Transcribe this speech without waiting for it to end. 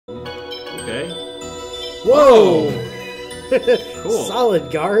Okay. Whoa! Cool.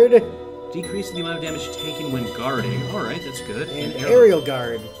 Solid guard. Decreases the amount of damage taken when guarding. Alright, that's good. And aerial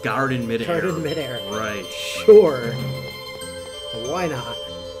guard. Guard in midair. Guard in midair. Right. Sure. Why not?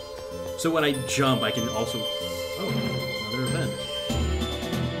 So when I jump, I can also... Oh, another event.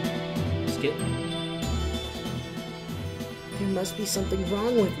 Skip. There must be something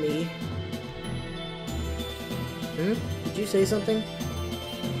wrong with me. Did you say something?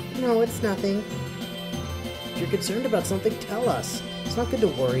 No, it's nothing. If you're concerned about something, tell us. It's not good to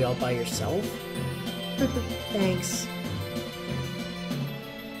worry all by yourself. Thanks.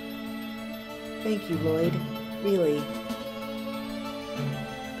 Thank you, Lloyd. Really.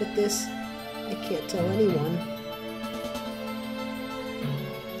 But this, I can't tell anyone.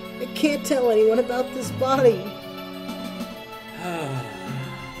 I can't tell anyone about this body.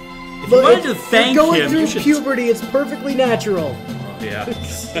 If you wanted to thank you're going him, through you should... puberty, it's perfectly natural. Yeah.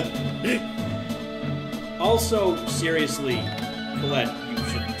 Also, seriously, Colette, you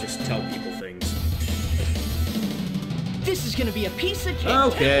should just tell people things. This is gonna be a piece of cake.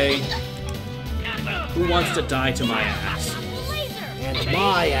 Okay. Who wants to die to my axe? And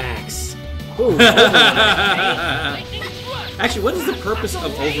my axe. Ooh, Actually, what is the purpose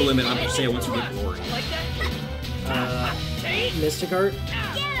of overlimit on Persea once you get glory? Mystic Art?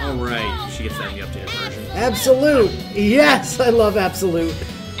 Oh, right. She gets that in the updated version. Absolute! Yes, I love Absolute.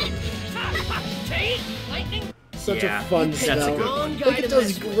 Such a fun spell. That's a good one. Like, it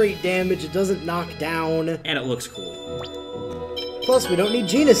does great damage, it doesn't knock down. And it looks cool. Plus, we don't need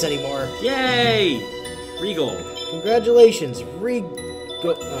Genus anymore. Yay! Regal. Congratulations, Regal,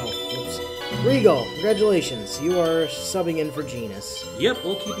 congratulations. You are subbing in for Genus. Yep,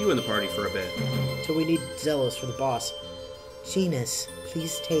 we'll keep you in the party for a bit. Till we need Zealous for the boss. Genus,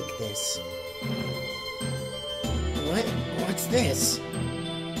 please take this. What? What's this?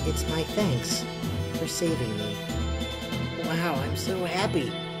 It's my thanks for saving me. Wow, I'm so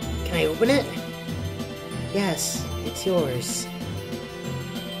happy. Can I open it? Yes, it's yours.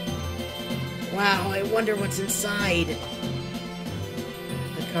 Wow, I wonder what's inside.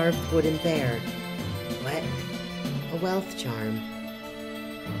 A carved wooden bear. What? A wealth charm.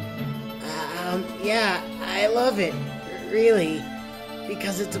 Yeah, I love it. Really.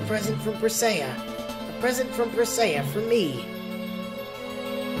 Because it's a present from Persea. A present from Persea for me.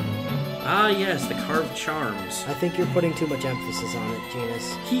 Ah, yes, the carved charms. I think you're putting too much emphasis on it,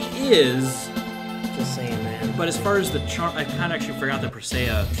 Genus. He is, Just saying, man. but as far as the charm, I kind of actually forgot that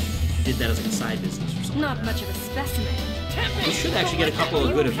Persea did that as like a side business or something. Not much of a specimen. We should actually get a couple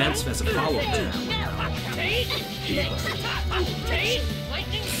of good events as a follow-up to that.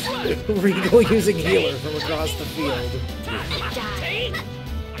 Regal using healer from across the field.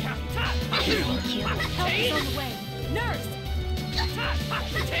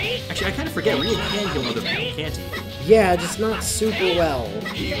 Actually, I kind of forget, Ryu can heal other people, can't he? Yeah, just not super well.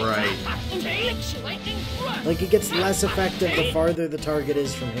 Right. Like, it gets less effective the farther the target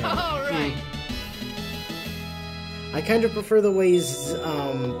is from him. I kind of prefer the ways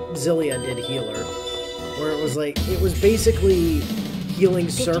Zilia did healer. Where it was like, it was basically healing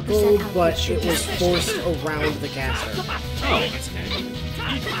circle, but it was forced around the caster. Oh, that's handy.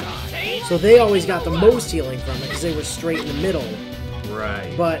 So they always got the most healing from it, because they were straight in the middle.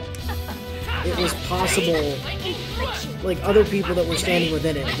 Right. But it was possible, like, other people that were standing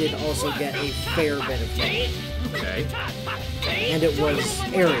within it did also get a fair bit of healing. Okay. And it was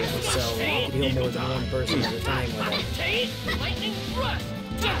area, so you could heal more than one person at a time with it.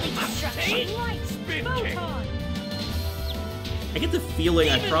 I get the feeling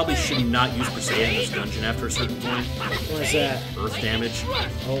I probably should not use Persea in this dungeon after a certain point. What is that? Earth damage.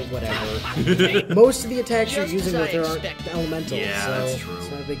 Oh, whatever. Most of the attacks you're using with her aren't elemental, Yeah, so that's true. it's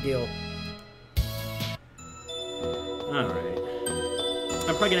not a big deal. Alright.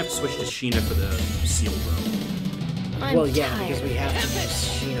 I'm probably gonna have to switch to Sheena for the seal row. Well, yeah, because we have to use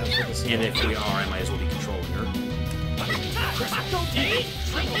Sheena for the seal. And if we are, I might as well be controlling her.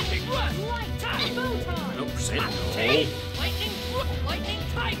 Nope, Persea, no.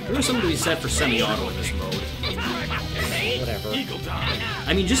 There's something to be said for semi-auto in this mode. Whatever.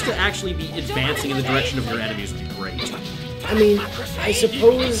 I mean, just to actually be advancing in the direction of your enemies would be great. I mean, I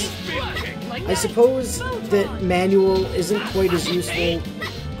suppose that manual isn't quite as useful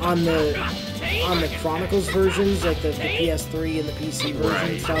on the Chronicles versions, like the PS3 and the PC version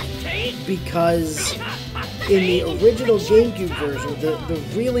and stuff, because in the original GameCube version, the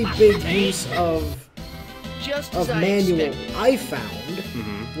really big use of manual I found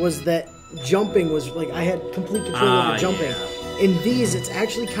was that jumping was, like, I had complete control over jumping. Yeah. In these, it's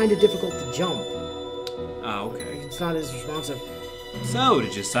actually kind of difficult to jump. Oh, okay. It's not as responsive. So, did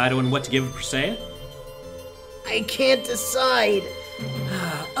you decide on what to give Persea? I can't decide.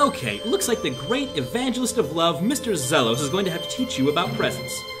 Okay, looks like the great evangelist of love, Mr. Zelos, is going to have to teach you about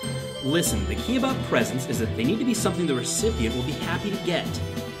presents. Listen, the key about presents is that they need to be something the recipient will be happy to get.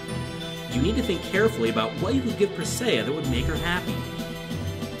 You need to think carefully about what you could give Persea that would make her happy.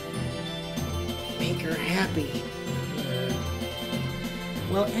 Make her happy.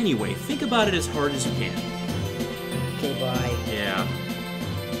 Well, anyway, think about it as hard as you can. Okay, bye. Yeah.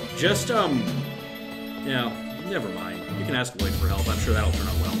 Just, never mind. You can ask Lloyd for help. I'm sure that'll turn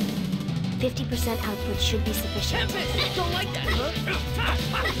out well. 50% output should be sufficient. Don't like that, huh?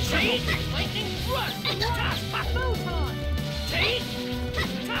 Lightning thrust! Photon!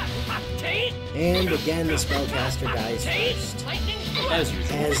 And again, the spellcaster dies first. As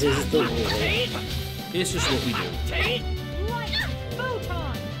usual. As is the rule. It's just what we do.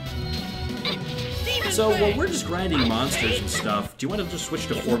 Photon! So, while we're just grinding monsters and stuff, do you want to just switch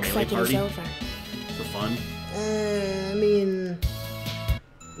to It 4 looks melee like it is party? over. For fun? I mean,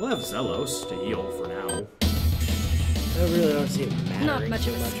 We'll have Zelos to heal for now. I really don't see it mattering Not much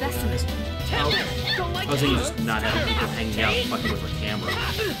too of a much, to be specimen. honest. Don't like I was thinking that, just not having people hanging out and fucking with my camera.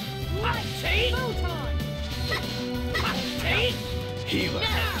 Photon!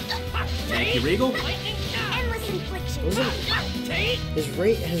 Thank you, Regal. Endless infliction. Has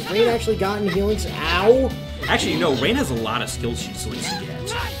Rain actually gotten healing? Ow! Actually, no, Rain has a lot of skill she needs to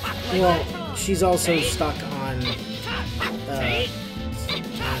get. Well, she's also stuck on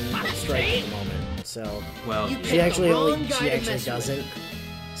strike at the moment, so Well, she actually wrong guy to mess with. doesn't.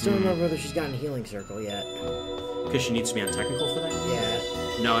 Still don't remember whether she's gotten healing circle yet. because she needs to be on technical for that? Yeah.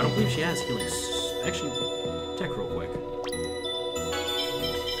 No, I don't believe she has healing. Actually, tech real quick.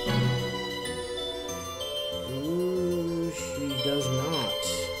 Ooh, she does not.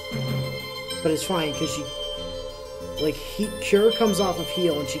 But it's fine because she, Cure comes off of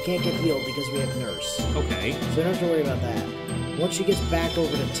heal and she can't get healed because we have Nurse. Okay. So we don't have to worry about that. Once she gets back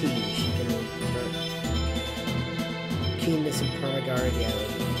over to T, she can start keenness and permaguard. Yeah, that'll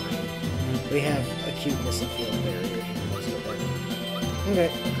be fine. We have acuteness and field barrier.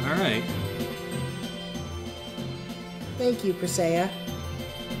 Okay. Alright. Thank you, Persea.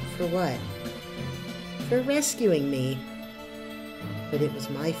 For what? For rescuing me. But it was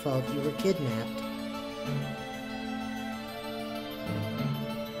my fault you were kidnapped.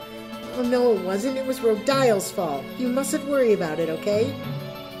 Oh no, it wasn't. It was Rodile's fault. You mustn't worry about it, okay?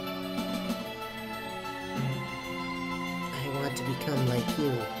 I want to become like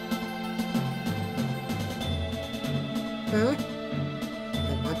you. Huh? I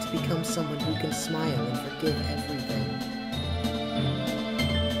want to become someone who can smile and forgive everything.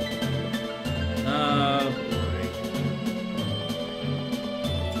 Right.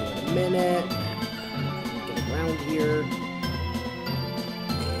 A minute. Get around here.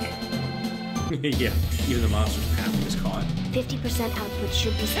 Yeah, even the monster's path is caught. 50% output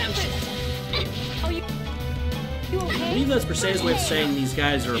should be sufficient. Are you I okay? believe that's Persea's way of saying these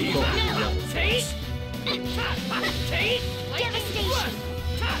guys are appropriate level things. Devastation.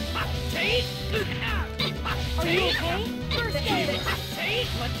 Are you okay? First aid!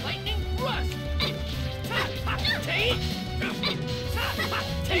 Lightning thrust!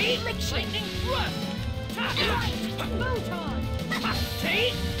 Lightning thrust! Photon!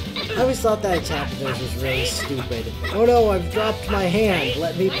 I always thought that attack of theirs was really stupid. Oh no, I've dropped my hand.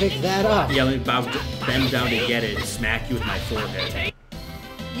 Let me pick that up. Yeah, let me bend down to get it and smack you with my forehead.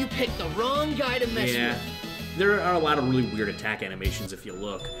 You picked the wrong guy to mess Yeah. with. There are a lot of really weird attack animations if you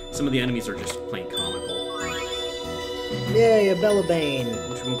look. Some of the enemies are just plain comical, Yay, a Bellabane.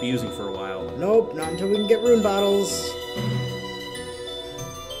 which we won't be using for a while. Nope, not until we can get rune bottles.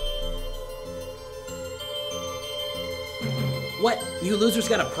 What? You losers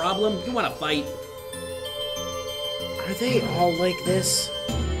got a problem? You want to fight? Are they all like this?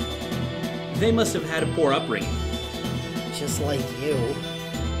 They must have had a poor upbringing. Just like you.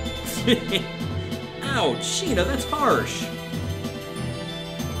 Ouch, Sheena, that's harsh.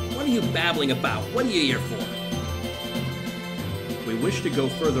 What are you babbling about? What are you here for? We wish to go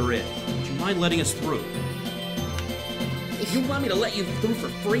further in. Would you mind letting us through? If you want me to let you through for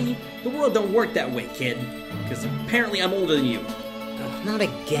free, the world don't work that way, kid. Because apparently I'm older than you. Oh, not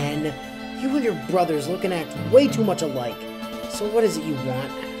again. You and your brothers look and act way too much alike. So what is it you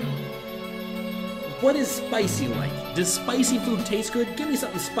want? What is spicy like? Does spicy food taste good? Give me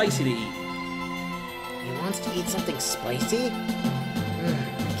something spicy to eat. He wants to eat something spicy?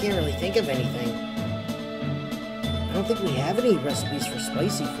 I can't really think of anything. I don't think we have any recipes for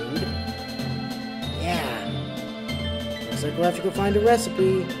spicy food. Yeah. Looks like we'll have to go find a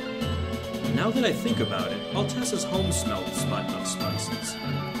recipe. Now that I think about it, Altessa's home smelled of spices.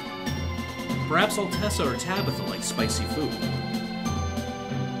 Perhaps Altessa or Tabitha like spicy food.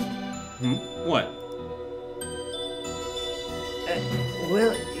 What?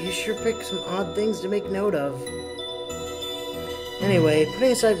 Well, you sure picked some odd things to make note of. Anyway,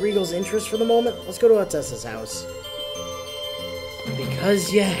 putting aside Regal's interest for the moment, let's go to Altessa's house.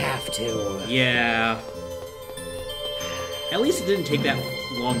 Because you have to. Yeah. At least it didn't take that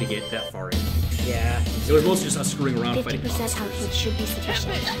long to get that far in. Yeah. It was mostly just us screwing around 50% fighting monsters. output should be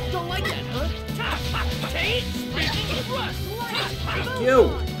sufficient. Don't like that, huh? Thank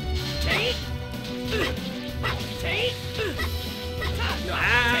you!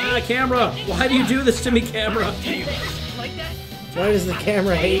 Ah, camera! Why do you do this to me, camera? Like that? Why does the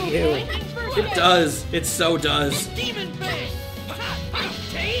camera hate you? It does. It so does. Demon Bang!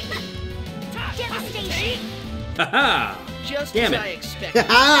 Devastation! Haha! Just Damn as it. I expected.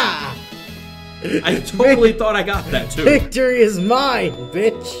 Ah! I totally thought I got that too. Victory is mine,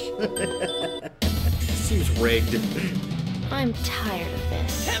 bitch! Seems rigged. I'm tired of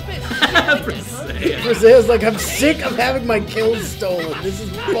this. Persea. Brisea's like, I'm sick of having my kills stolen. This is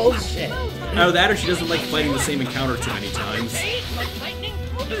bullshit. Either that or she doesn't like fighting the same encounter too many times.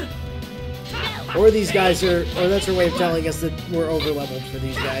 Or these guys are, or that's her way of telling us that we're overleveled for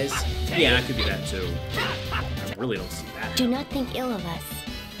these guys. Yeah, it could be that too. I really don't see that. Do not think ill of us.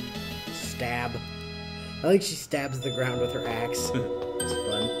 Stab. I think she stabs the ground with her axe. It's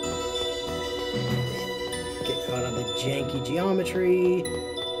fun. Get caught on the janky geometry.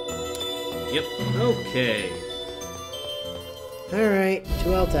 Yep. Okay. Alright,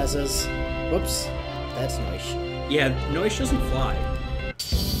 two Altessas. Whoops. That's nice. Yeah, Noish doesn't fly.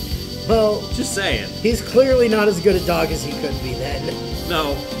 Well, Just saying. he's clearly not as good a dog as he could be then.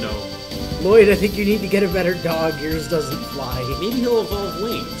 No, no. Lloyd, I think you need to get a better dog. Yours doesn't fly. Maybe he'll evolve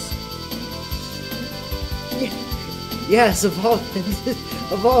wings. Yes, evolve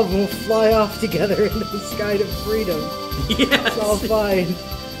and we'll fly off together into the sky to freedom. Yes. It's all fine.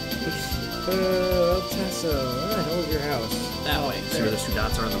 Altessa, where the hell is your house? That way. See where those two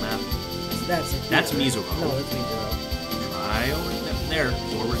dots are on the map? That's it. That's Mizuho. No, that's Mizuho. Try over there.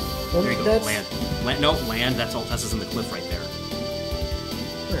 Forward. Well, There you go. that's- Land. No, land. That's Altessa's in the cliff right there.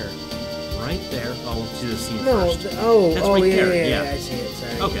 Where? Right there. Oh, to the scene No, first. That's right yeah, there, yeah, yeah. I see it,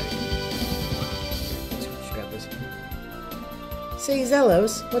 sorry. Okay. Let's grab this. Say,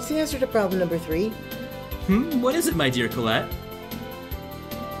 Zelos, what's the answer to problem number 3? What is it, my dear Colette?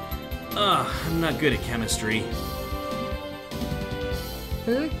 I'm not good at chemistry.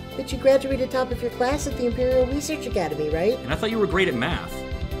 But you graduated top of your class at the Imperial Research Academy, right? And I thought you were great at math.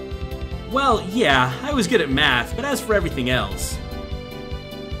 Well, yeah, I was good at math, but as for everything else...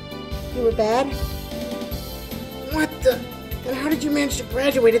 You were bad? What the? Then how did you manage to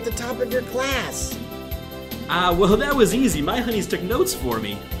graduate at the top of your class? Well, that was easy. My honeys took notes for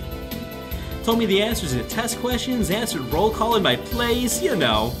me. Told me the answers to test questions, answered roll call in my place, you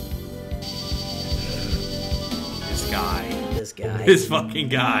know. This guy. This guy. This fucking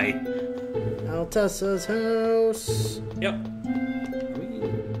guy. Altessa's house. Yep.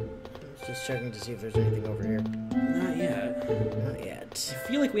 Just checking to see if there's anything over here. Not yet. Not yet. I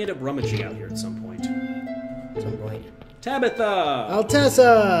feel like we end up rummaging out here at some point. At some point. Tabitha!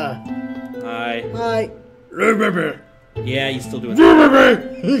 Altessa! Hi. Hi. Yeah, he's still doing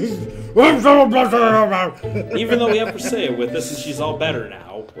that. Even though we have Persea with us and she's all better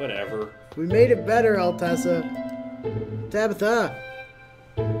now. Whatever. We made it better, Altessa. Tabitha.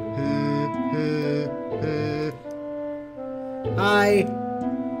 Hi.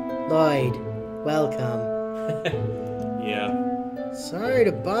 Lloyd. Welcome. Yeah. Sorry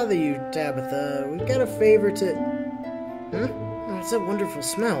to bother you, Tabitha. We've got a favor to... Huh? Oh, it's that wonderful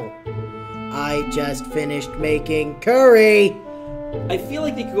smell. I just finished making curry. I feel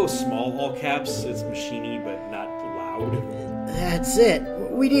like they could go small, all caps. It's machiney, but not loud. That's it.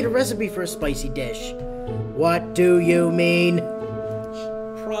 We need a recipe for a spicy dish. What do you mean?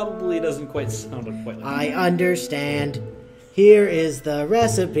 Probably doesn't quite sound quite like I understand. Here is the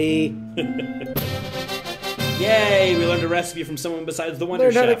recipe. Yay! We learned a recipe from someone besides the Wonder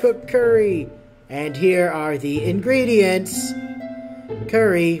Learn how to Chef. cook curry. And here are the ingredients.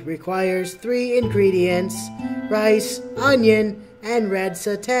 Curry requires 3 ingredients: rice, onion, and red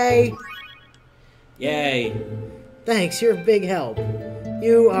satay. Yay! Thanks, you're a big help.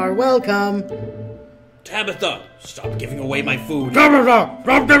 You are welcome. Tabitha, stop giving away my food.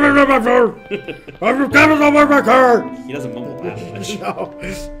 Stop giving me my food! I'm giving away my curry! He doesn't mumble that much. No.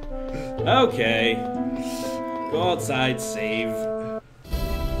 Okay. Go outside, save.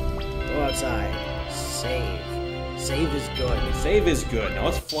 Go outside. Save. Save is good. Save is good. Now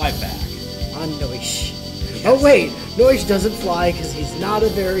let's fly back. on Noish. Oh wait, Noish doesn't fly because he's not a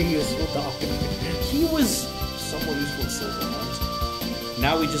very useful dog. He was somewhat useful in Silver Hunt.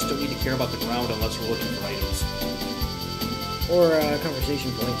 Now we just don't need to care about the ground unless we're looking for items. Or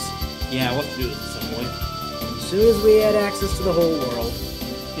conversation points. Yeah, we'll have to do this at some point. As soon as we had access to the whole world.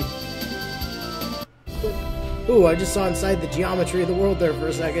 Ooh, I just saw inside the geometry of the world there for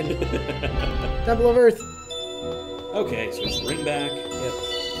a second. Temple of Earth. Okay, so it's the ring back. Yep.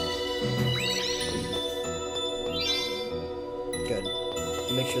 Good.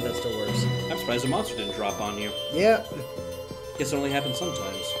 Make sure that still works. I'm surprised the monster didn't drop on you. Yeah. Guess it only happens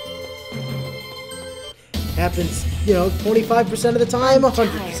sometimes. Happens, 25% of the time,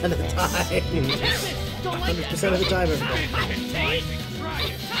 100% of the time. 100% of the time, everybody.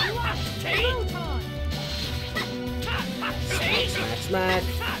 Smack.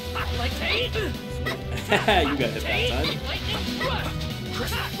 You got hit that time.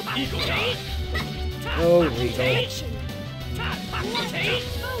 Oh, Regal.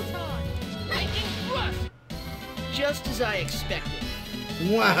 Just as I expected.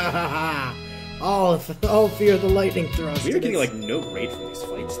 Wahahaha. All fear the lightning thrust. We are getting, no grade from these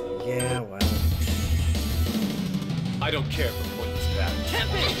fights, though. Yeah, well. I don't care for pointless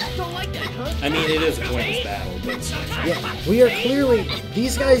battles. Don't like that, huh? I mean, it is a pointless battle, but... Yeah, we are clearly...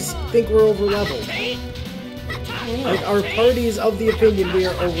 These guys think we're over-leveled. Like, our party is of the opinion we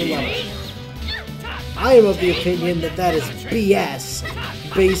are over-leveled. I am of the opinion that is BS,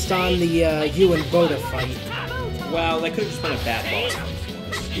 based on the you and Boda fight. Well, that could have just been a bad boss fight for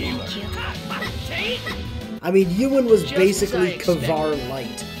us. Thank you. I mean, Ewan was Just basically as I Kavar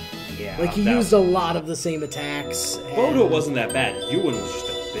light. Yeah. Like, he that- used a lot of the same attacks. and- Bodo wasn't that bad. Ewan was just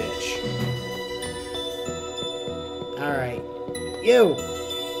a bitch. Alright. You!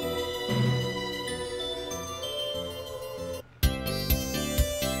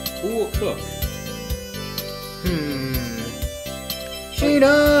 Who will cook?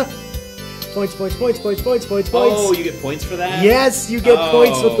 Sheena! Points. Oh, you get points for that? Yes, you get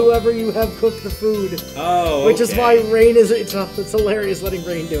points with Oh. whoever you have cooked the food. Oh, Which is okay. why Rain is... It's hilarious letting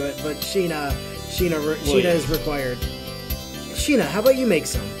Rain do it, but Sheena is required. Sheena, how about you make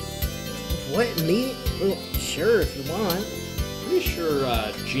some? What, meat? Well, sure, if you want. Pretty sure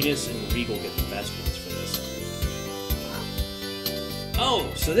Genus and Regal get the best ones for this. Oh,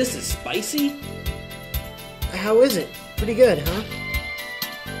 so this is spicy? How is it? Pretty good, huh?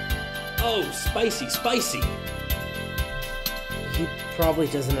 Oh, spicy. He probably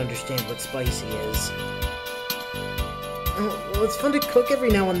doesn't understand what spicy is. Oh, well, it's fun to cook every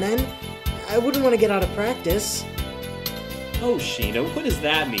now and then. I wouldn't want to get out of practice. Oh, Sheena, what does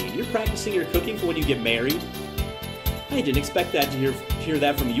that mean? You're practicing your cooking for when you get married? I didn't expect that to hear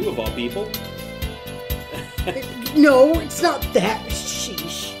that from you, of all people. No, it's not that.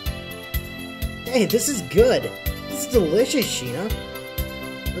 Sheesh. Hey, this is good. This is delicious, Sheena.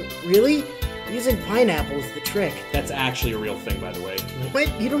 Really? Using pineapple is the trick. That's actually a real thing, by the way. What?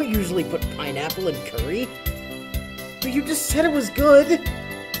 You don't usually put pineapple in curry? But you just said it was good.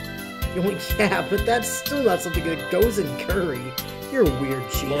 Well, yeah, but that's still not something that goes in curry. You're weird,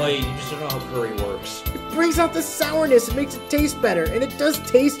 Sheena. Boy, you just don't know how curry works. It brings out the sourness. It makes it taste better. And it does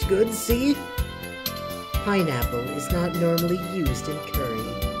taste good, see? Pineapple is not normally used in curry.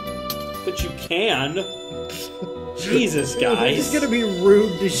 But you can. Jesus, You're guys. just gonna be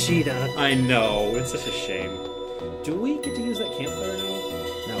rude to Sheena. I know, it's such a shame. Do we get to use that campfire now?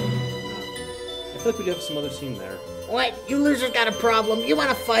 No. I feel like we do have some other scene there. What? You losers got a problem? You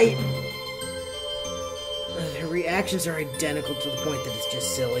wanna fight? Their reactions are identical to the point that it's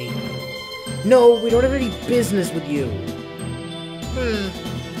just silly. No, we don't have any business with you.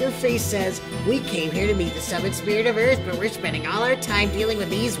 Your face says, we came here to meet the seventh spirit of Earth, but we're spending all our time dealing with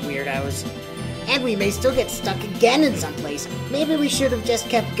these weirdos. And we may still get stuck again in some place. Maybe we should have just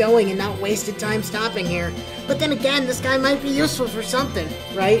kept going and not wasted time stopping here. But then again, this guy might be useful for something,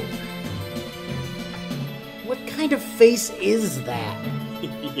 right? What kind of face is that?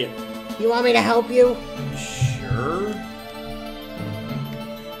 Yeah. You want me to help you? Sure.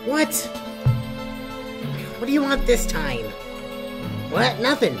 What? What do you want this time? What?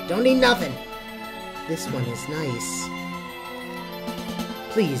 Nothing. Don't need nothing. This one is nice.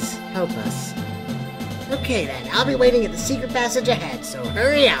 Please, help us. Okay then, I'll be waiting at the secret passage ahead, so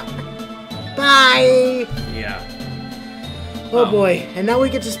hurry up. Bye! Yeah. Oh boy, and now we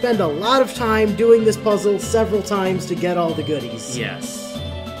get to spend a lot of time doing this puzzle several times to get all the goodies. Yes.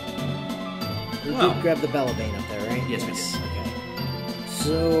 We Well. did grab the Bellabane up there, right? Yes, we did. Okay.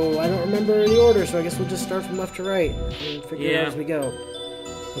 So, I don't remember the order, so I guess we'll just start from left to right and figure it Yeah. out as we go.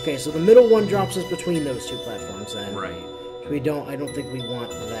 Okay, so the middle one drops us between those two platforms then. Right. I don't think we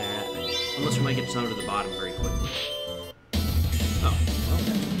want that. Unless we might get down to the bottom very quickly. Oh, well,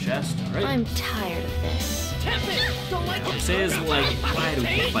 that's the chest. Alright. I'm tired of this. Says, like, why do we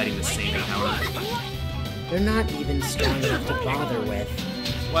keep fighting the same encounter? They're not even strong enough to bother with.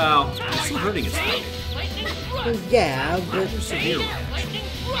 Well, it's still hurting us though. Well, yeah, but Severe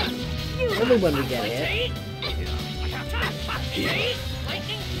reaction. only when we get hit.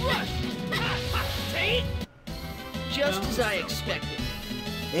 Just as I expected.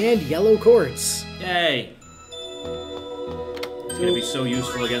 And yellow quartz. Yay! It's gonna be so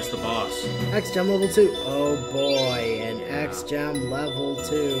useful against the boss. X-Gem level 2. Oh boy, an X-Gem level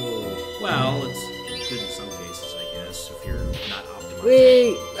 2. Well, it's good in some cases, I guess, if you're not optimized.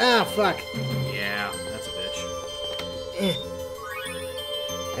 Wait! Ah, fuck. Yeah, that's a bitch. Eh.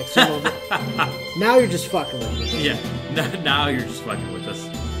 X-Gem level... Now you're just fucking with me. Yeah, now you're just fucking with us.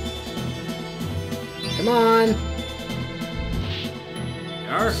 Come on!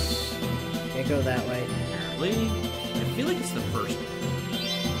 You are? Can't go that way. Apparently. I feel like it's the first one.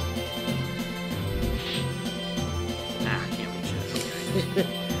 Ah, can't reach it.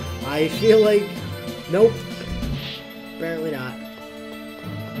 Okay. I feel like... Nope. Apparently not.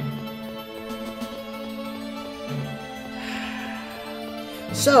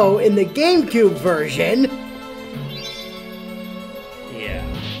 So, in the GameCube version, Yeah.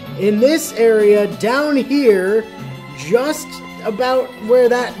 in this area down here, just about where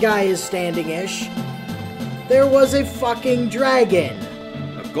that guy is standing-ish, there was a fucking dragon.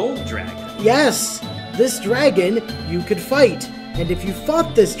 A gold dragon. Yes, this dragon you could fight. And if you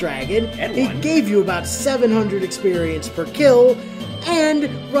fought this dragon, And it won. gave you about 700 experience per kill and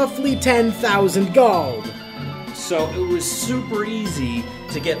roughly 10,000 gold. So it was super easy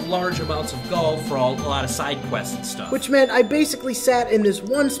to get large amounts of gold for a lot of side quests and stuff. Which meant I basically sat in this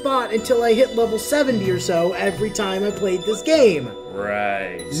one spot until I hit level 70 or so every time I played this game.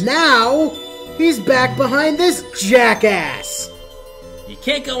 Right. Now, he's back behind this jackass. You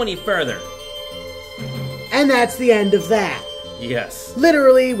can't go any further. And that's the end of that. Yes.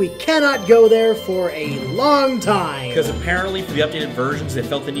 Literally, we cannot go there for a long time. Because apparently for the updated versions, they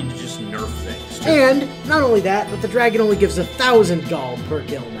felt the need to just nerf things. And, not only that, but the dragon only gives 1,000 gold per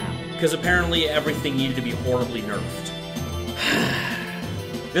kill now. Because apparently everything needed to be horribly nerfed.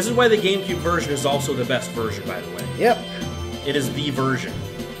 This is why the GameCube version is also the best version, by the way. Yep. It is the version.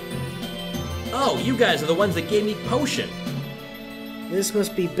 Oh, you guys are the ones that gave me potion. This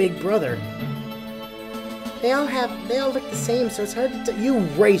must be Big Brother. They all look the same, so it's hard to tell. You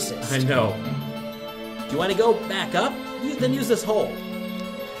racist. I know. Do you want to go back up? Then use this hole.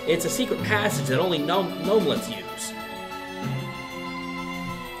 It's a secret passage that only gnomelets use.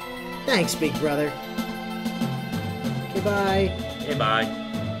 Thanks, Big Brother. Okay, bye. Hey, bye.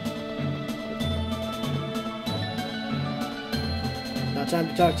 Not time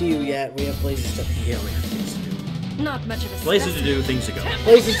to talk to you yet. We have places to Yeah, we have things to do. Not much of a Places to do, things to go.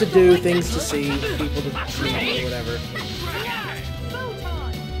 places to do, things to see, people to see, or whatever.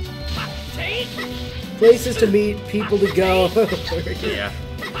 Places to meet, people to go. Yeah.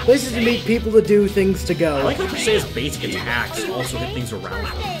 Places to meet, people to do, things to I go. like how Crusade's basic attacks also hit things around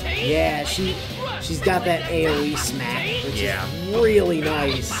her. Yeah, she's got that AoE smack, which Yeah. is really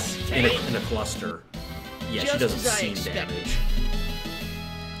nice. In a cluster. Yeah, she Just doesn't as I seem expected. damage.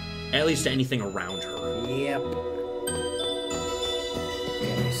 At least to anything around her. Yep.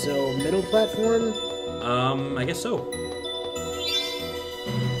 Okay, so middle platform. I guess so.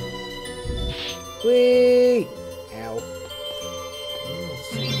 Whee! Ow. Let's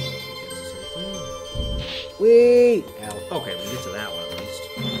see if it gets us anything. Whee! Ow. Okay, we can get to that one at least.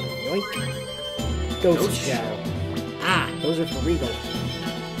 Yoink. Ghost Ghost shell. Ah, those are for Regal.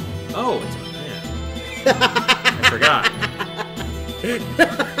 Oh, it's a man. I forgot.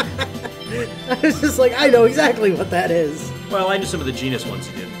 I was just like, I know exactly what that is. Well, I knew some of the genus ones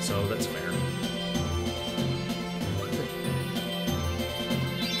you didn't, so that's fair.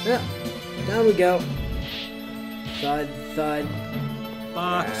 Yeah, down we go. Thud, thud.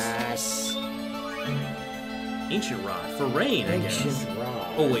 Box. Yes. Ancient Rod. For rain, I guess. Ancient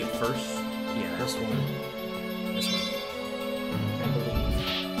rod. Oh, wait, first? Yeah, This one, this one. I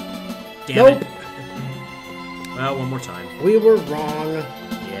believe. Damn Nope. it. Well, one more time. We were wrong.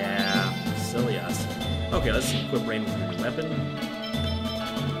 Yeah, silly us. Okay, let's equip Rain with your new weapon.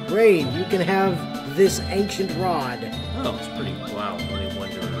 Rain, you can have this ancient rod. Oh, it's pretty. Wow, only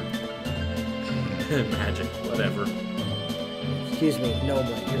wonder. Magic, whatever. Excuse me, no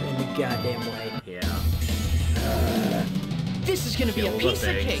way. You're in the goddamn way. Yeah. This is gonna be a Kill the piece of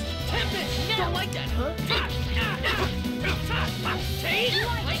thing. cake. Don't like that, huh?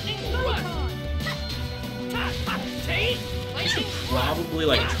 I should probably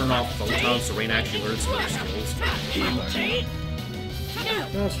like turn off photons so Rain actually learns some of her skills.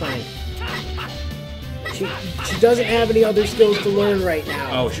 No, it's fine. She doesn't have any other skills to learn right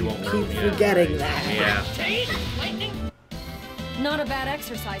now. Oh, she won't learn. Keep forgetting that. Yeah. Not a bad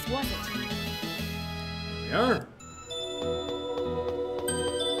exercise, was it? We are.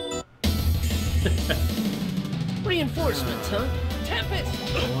 Reinforcements, huh?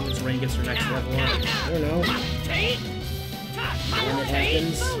 Tempest! As long as Rain gets her next level up. I don't know. When it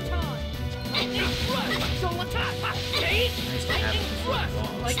happens. Nice to have it before it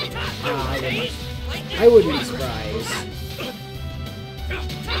belongs. I wouldn't be surprised.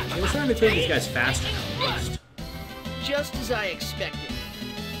 We're starting to clear these guys faster now, at least. Just as I expected.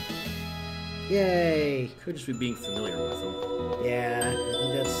 Yay. Could just be being familiar with them. Yeah, I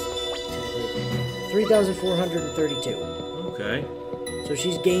think that's 3,432. Okay. So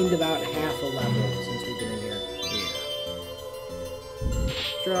she's gained about half a level since we've been in here.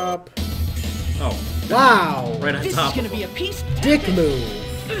 Yeah. Drop. Oh, Wow! right on This is top gonna of be a them. piece. Dick move.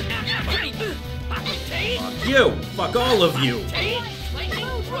 Fuck you! Fuck all of you!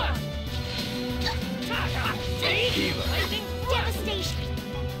 Devastation.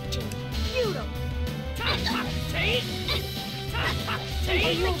 Beautiful. Are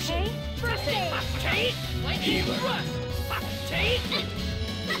you okay? First aid.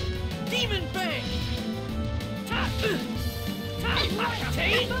 Demon Bang!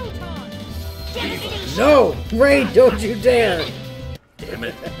 Photon. Devastation. No! Rain, don't you dare! Damn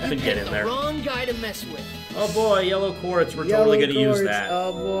it. Couldn't get in there. Wrong guy to mess with. Oh boy, yellow quartz. We're Yellow totally gonna use cords, that.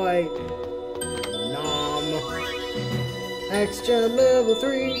 Oh boy. Nom. X-Gem level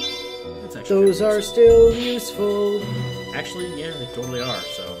 3. That's actually Those kinda are still useful. useful. Actually, yeah, they totally are,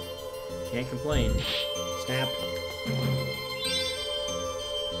 so can't complain. Snap.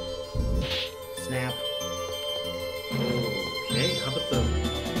 Snap. Okay, how about the...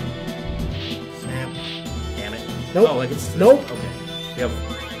 Snap. Damn it. Nope. Oh, like it's... Nope. Okay. We have...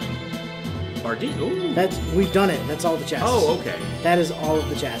 Bardi? Ooh. We've done it. That's all the chests. Oh, okay. That is all of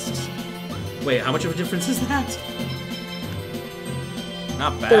the chests. Wait, how much of a difference is that?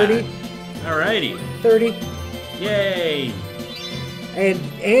 Not bad. 30. Alrighty. 30. Yay!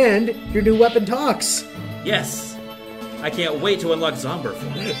 And your new weapon talks. Yes! I can't wait to unlock Zomber for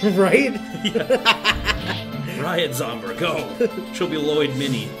me. Right? Riot Zomber, go! She'll be Lloyd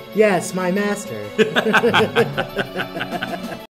Mini. Yes, my master.